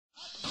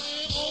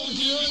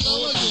here we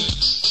go again.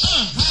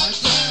 Hot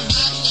damn,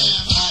 hot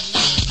damn, hot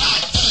damn,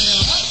 hot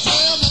damn, hot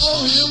damn,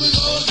 oh, here we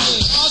go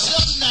again. All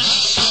set now.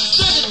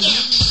 Check it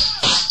down.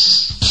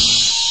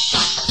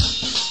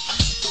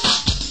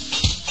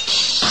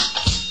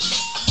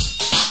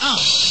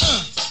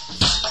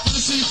 Let me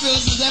see,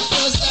 Phyllis, is that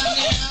Phyllis down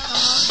there?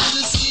 Let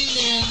me see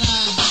there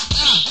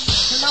now.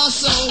 And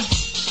also,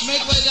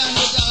 make way down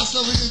here, down,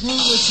 so we can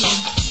groove with you.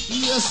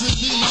 Yes,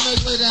 indeed, you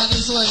make way down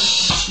this way.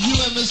 You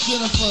and Miss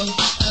Jennifer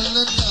and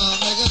Linda,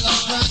 make it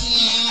up right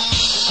now.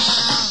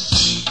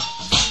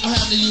 What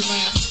happened to you,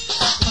 man?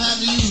 What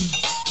happened to you?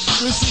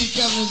 We'll see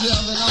Kevin and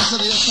Jeff, and also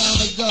the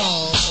Atomic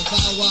Dog.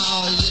 About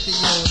wow, yippee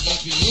yo,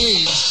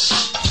 yippee.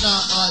 Now,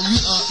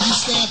 you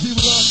stand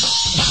people up.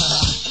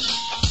 Huh?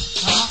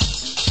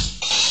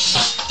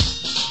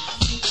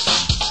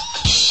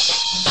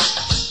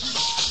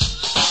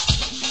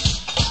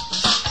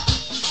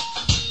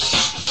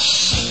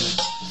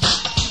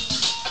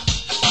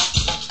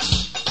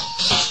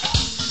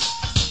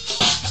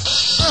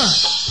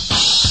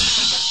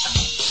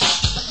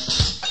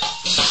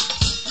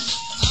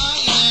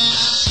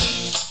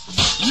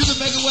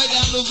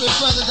 A little bit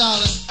further,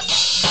 darling.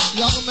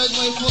 Y'all can make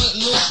way for it a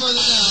little further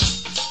down.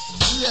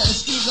 Yeah,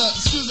 excuse up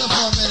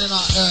for a minute.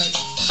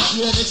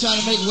 Yeah, they trying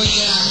to make way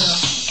down here.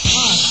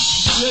 Alright.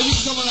 Yeah, you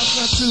can come on up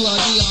front too,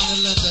 Dion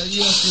and Linda.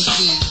 Yes,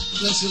 indeed.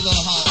 Bless your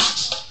little heart.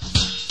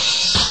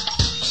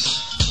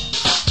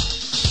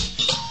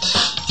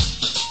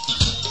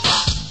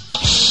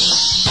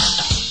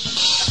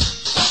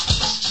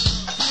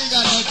 You ain't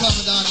got nothing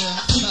coming down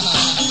there.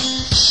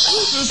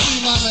 Good to see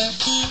you, my man.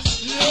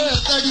 Yeah,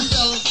 thank you,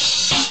 fellas.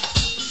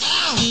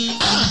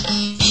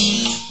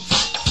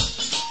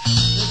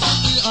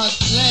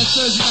 Last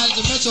Thursday night at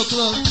the Metro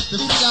Club to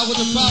figure out what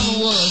the problem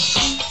was.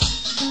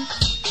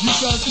 You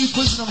fellas keep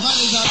pushing them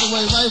honeys out the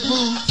way, right,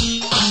 boo?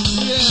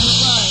 Yeah,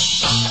 that's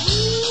right.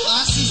 Ooh,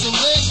 I see some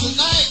legs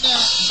tonight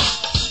now.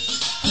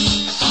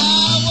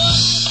 What?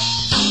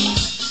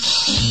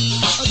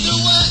 Do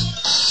what?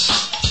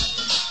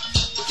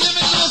 Give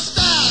me a little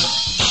style.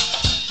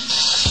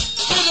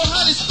 Give the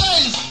honey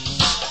space.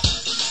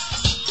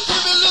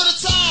 Give me a little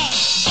time.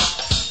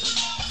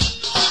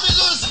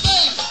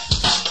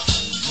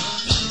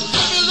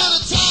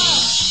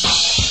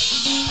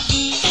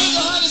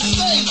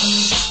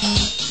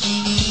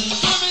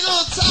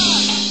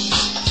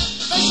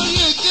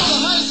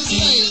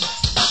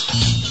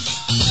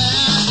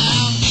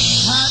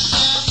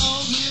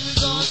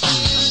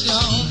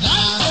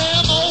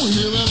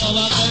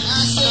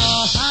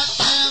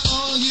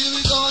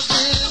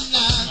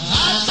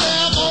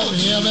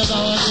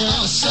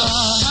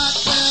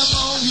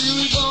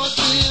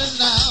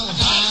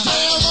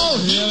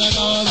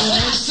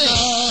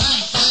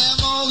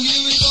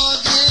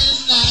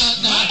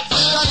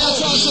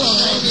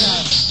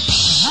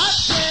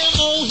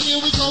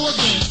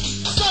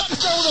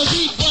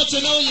 You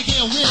know you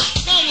can't win.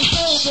 Now it's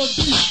over,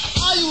 beat.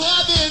 Are you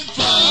having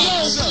fun?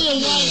 Yo, be a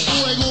white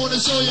boy going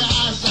to show your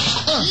eyes.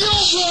 You know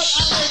what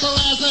I label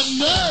as a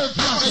nerve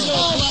blocker.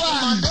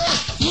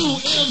 Blue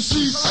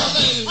MC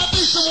Sunday. I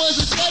think the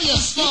ones that tell you,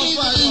 you need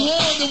to be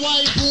warned, the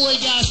white boy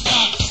got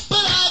stopped.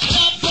 But I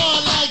kept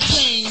on like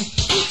Jane.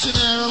 Each and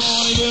every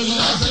morning there's an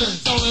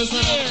accent. So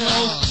listen up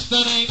close. The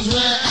name's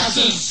Rare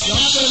Essence.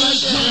 After like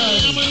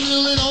that, I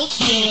really don't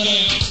feel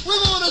it. We're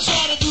going to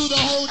try to do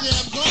the whole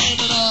damn glam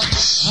and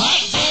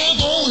hot damn,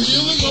 oh, here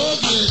we go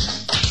again.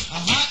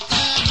 Hot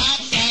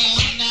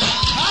damn, now.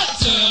 Hot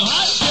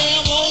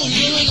damn, oh,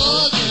 here we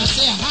go again. I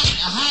say hot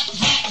damn,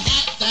 hot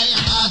damn.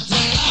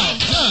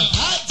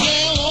 Hot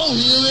damn, oh,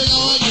 here we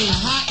go again.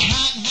 Hot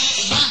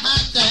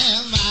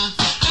damn,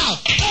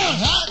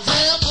 Hot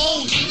damn,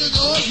 oh, here we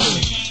go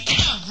again.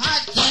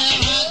 Hot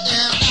damn,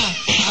 now.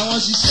 I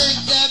want you to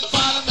shake that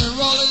bottom and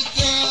roll it,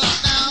 girl,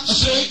 now.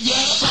 Shake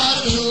that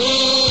bottom and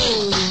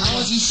roll. I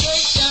want you to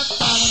shake that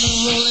bottom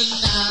and roll it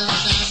now.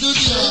 Shake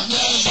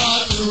that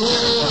bottom and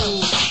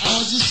roll. I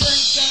want you to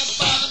shake that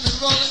bottom and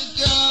roll it,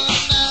 girl,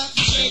 now.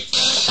 Shake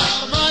that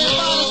bottom and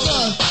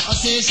roll. I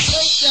said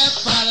shake that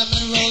bottom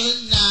and roll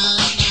it now.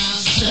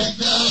 Shake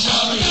that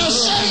bottom and roll.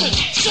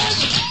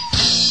 Shake it.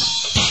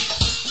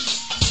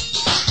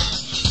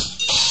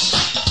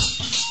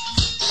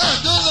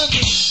 Don't look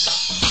at me.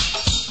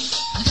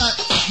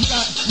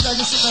 You gotta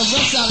get some of that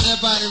rust out of that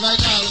body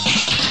right now.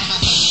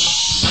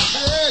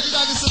 Yeah, you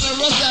gotta get some of that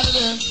rust out of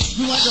there.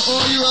 We want to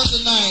oil you up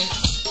tonight.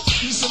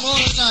 Do some more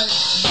tonight.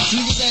 So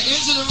you get that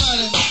engine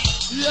running.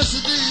 Yes,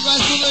 indeed.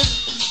 Right, Susan?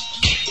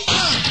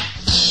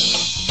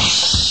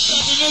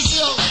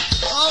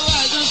 All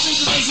right, good to see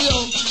you, Missio.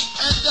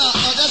 And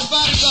that's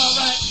Bodyguard,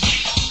 right?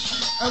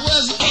 And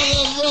where's the brother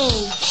of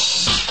Roll?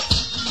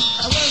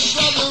 And where's the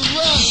brother of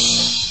Russ?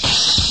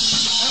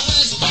 And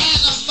where's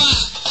Panama?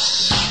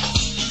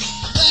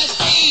 Where's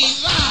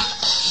Eva?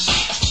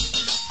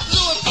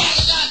 Louis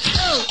Packard,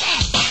 do it.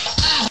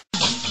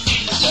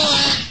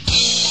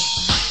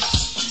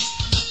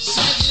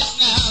 Shake it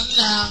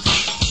now.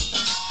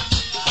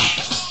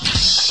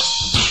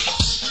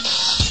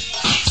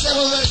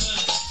 Separate.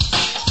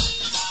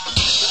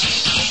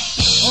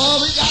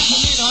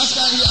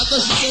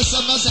 thought you said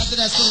something else after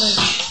that, so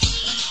lady.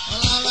 Well,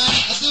 alright,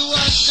 I do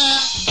what now.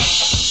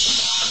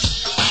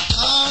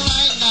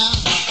 Alright now.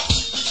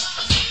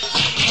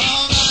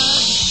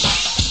 Alright.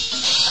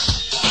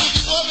 If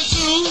you want me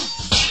to,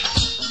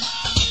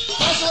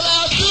 that's what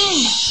I'll do.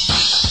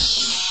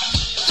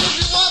 If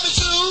you want me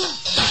to,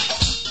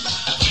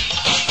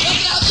 that's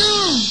what I'll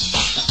do.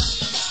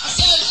 I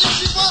said, if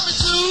you want me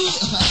to,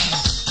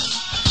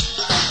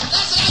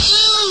 that's what I'll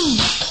do.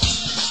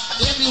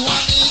 If you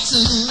want me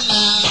to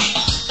now.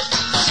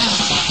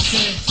 I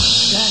said,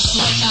 that's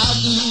what I'll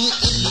do.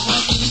 If you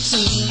want me to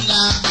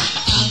now.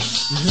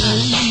 Hey,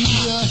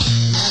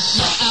 that's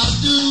what I'll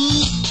do.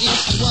 If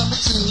you want me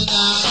to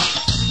now.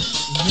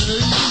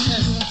 Hey,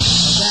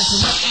 that's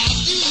what I'll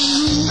do.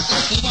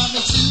 If you want me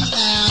to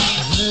now.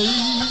 Hey,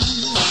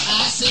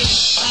 I said,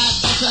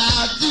 that's what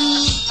I'll do.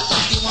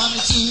 If you want me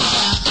to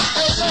now.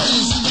 Hey,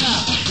 ladies,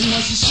 now. You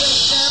want to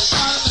shake that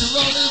bottom and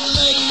roll it,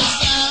 ladies,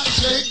 now.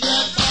 Shake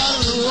that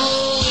bottom and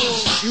roll.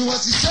 You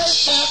want to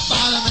shake that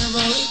bottom and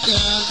roll it,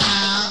 girl,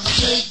 now.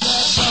 Shake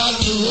that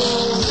bottom and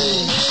roll.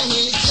 Hey, hey,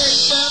 hey,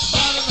 shake that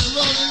bottom and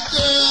roll it,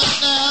 girl,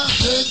 now.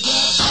 Shake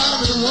that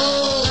bottom and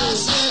roll. I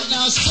said,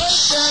 now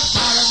shake that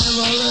bottom and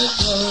roll it,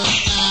 girl,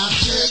 now.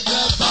 Shake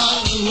that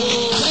bottom and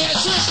roll. Play it,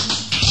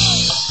 trick.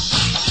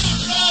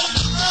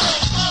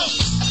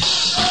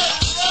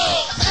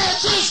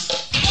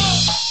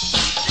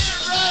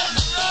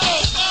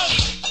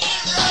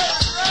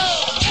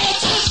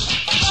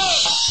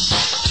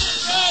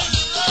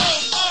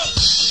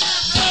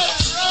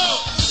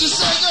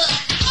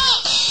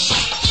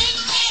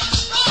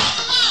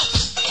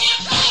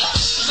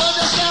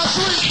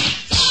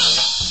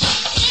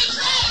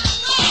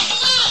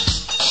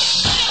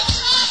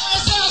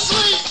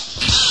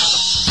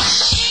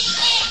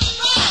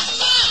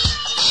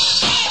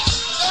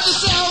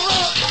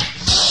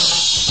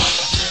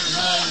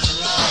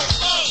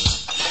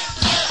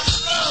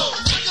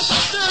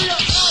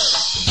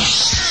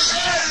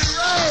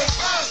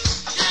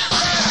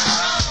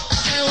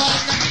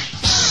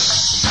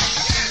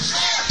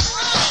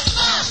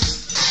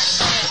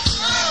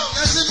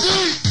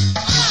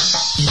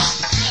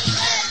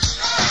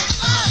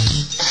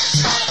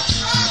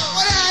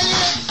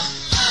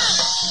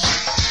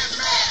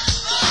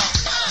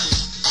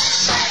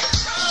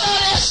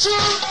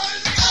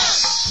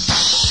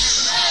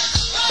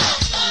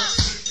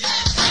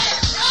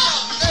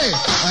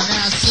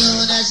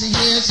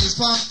 She's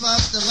pump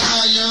up the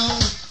volume.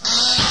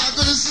 I'm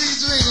gonna see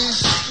Dreamy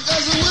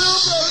because the wheel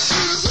goes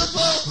to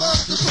pump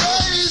up the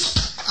place.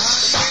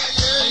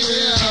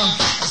 Yeah.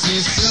 See,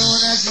 as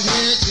soon as she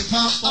hears, she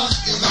pump up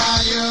the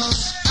volume.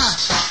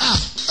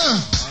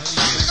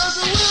 Because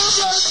the wheel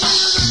goes to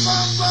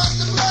pump up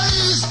the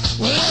place.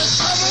 Well, it's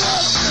coming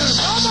up.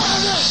 Come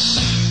on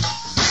in.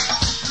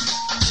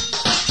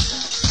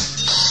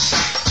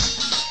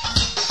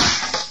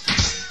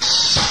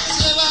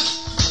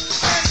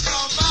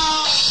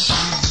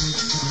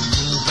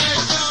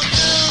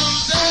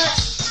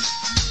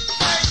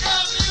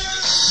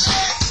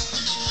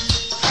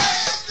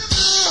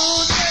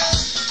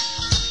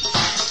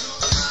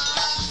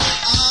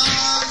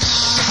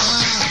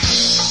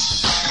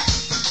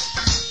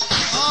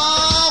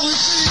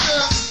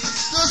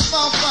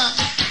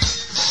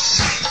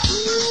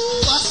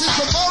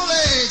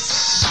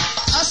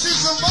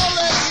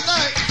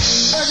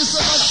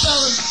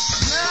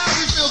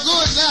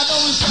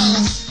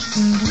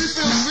 We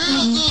feel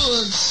real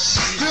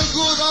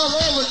good all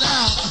over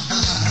now.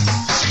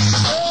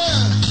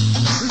 Yeah,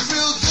 we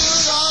feel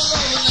good all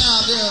over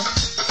now, there.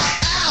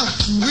 Ow,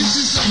 we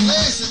see some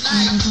legs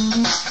tonight,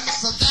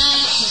 some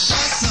thighs, some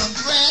butts, some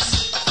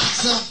breasts,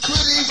 some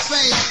pretty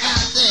face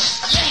out there.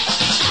 Yeah,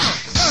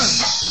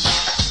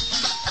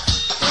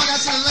 going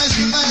out to the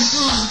Lazy Man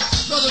crew,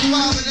 Brother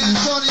Bob and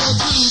Antonio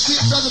too,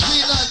 Brother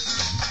Peanut,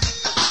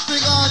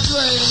 Big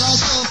Andre, and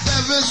also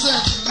Fat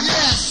Vincent.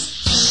 Yes.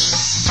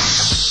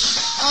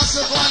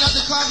 Also going out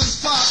to Carver's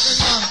Park and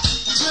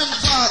Trim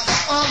Park,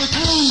 all the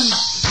crews,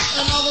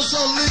 and also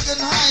Lincoln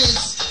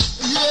Heights.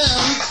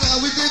 Yeah,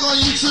 we dig on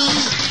you too.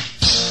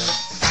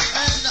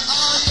 And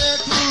all their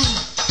crew.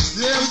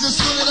 Yeah, we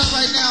just doing it up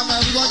right now, man.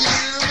 We're gonna get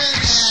it in a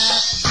minute.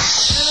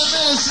 In a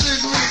minute,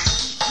 Slick Rick.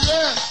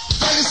 Yeah,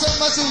 thank you so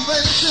much for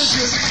paying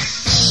attention.